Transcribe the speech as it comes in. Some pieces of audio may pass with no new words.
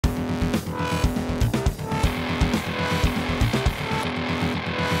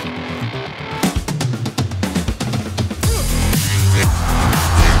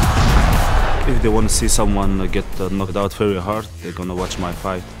If they want to see someone get knocked out very hard, they're gonna watch my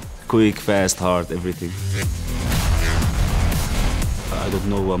fight. Quick, fast, hard, everything. I don't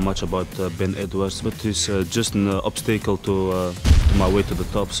know much about Ben Edwards, but he's just an obstacle to my way to the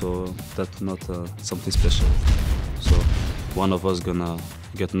top, so that's not something special. So one of us gonna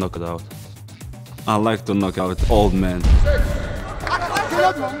get knocked out. I like to knock out old men.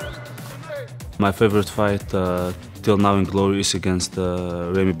 My favorite fight till now in glory is against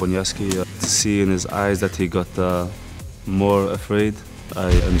Remy Bonjasky. To see in his eyes that he got more afraid, I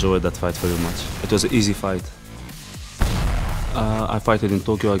enjoyed that fight very much. It was an easy fight. I fought in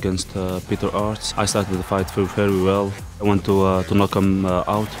Tokyo against Peter Arts. I started the fight very well. I want to knock him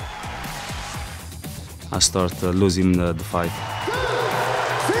out. I start losing the fight.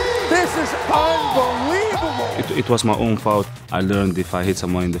 This is unbelievable! It was my own fault. I learned if I hit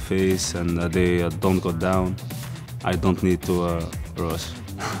someone in the face and they don't go down, I don't need to rush.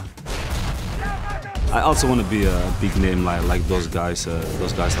 I also want to be a big name like those guys.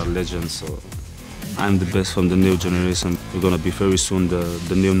 Those guys are legends. So I'm the best from the new generation. We're gonna be very soon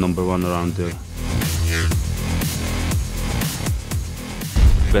the new #1 around there.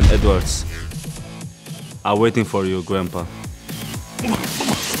 Ben Edwards, I'm waiting for you, Grandpa.